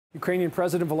Ukrainian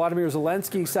President Volodymyr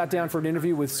Zelenskyy sat down for an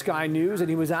interview with Sky News, and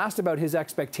he was asked about his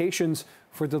expectations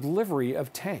for the delivery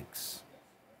of tanks.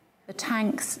 The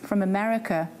tanks from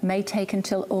America may take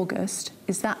until August.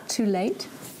 Is that too late?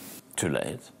 Too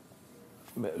late.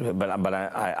 But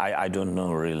I don't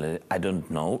know really. I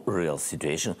don't know real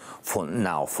situation for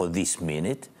now, for this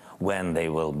minute, when they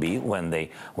will be,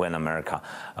 when America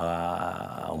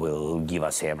will give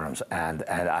us Abrams, and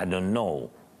I don't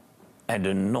know. I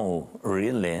don't know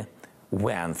really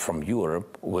when from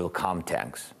Europe will come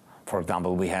tanks. For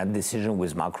example, we had a decision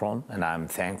with Macron, and I'm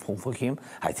thankful for him.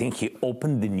 I think he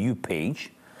opened the new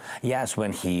page, yes,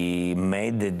 when he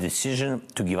made the decision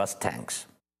to give us tanks.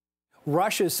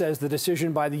 Russia says the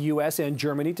decision by the U.S. and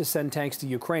Germany to send tanks to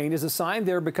Ukraine is a sign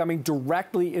they're becoming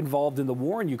directly involved in the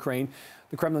war in Ukraine.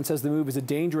 The Kremlin says the move is a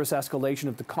dangerous escalation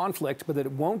of the conflict, but that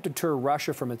it won't deter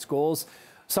Russia from its goals.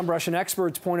 Some Russian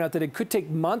experts point out that it could take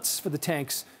months for the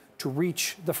tanks to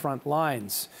reach the front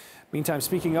lines. Meantime,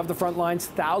 speaking of the front lines,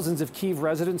 thousands of Kyiv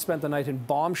residents spent the night in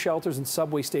bomb shelters and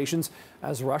subway stations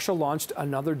as Russia launched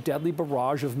another deadly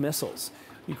barrage of missiles.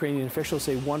 Ukrainian officials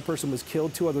say one person was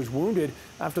killed, 2 others wounded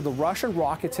after the Russian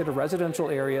rockets hit a residential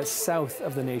area south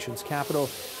of the nation's capital.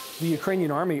 The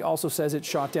Ukrainian army also says it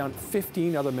shot down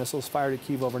 15 other missiles fired at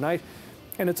Kyiv overnight,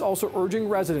 and it's also urging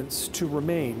residents to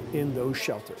remain in those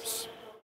shelters.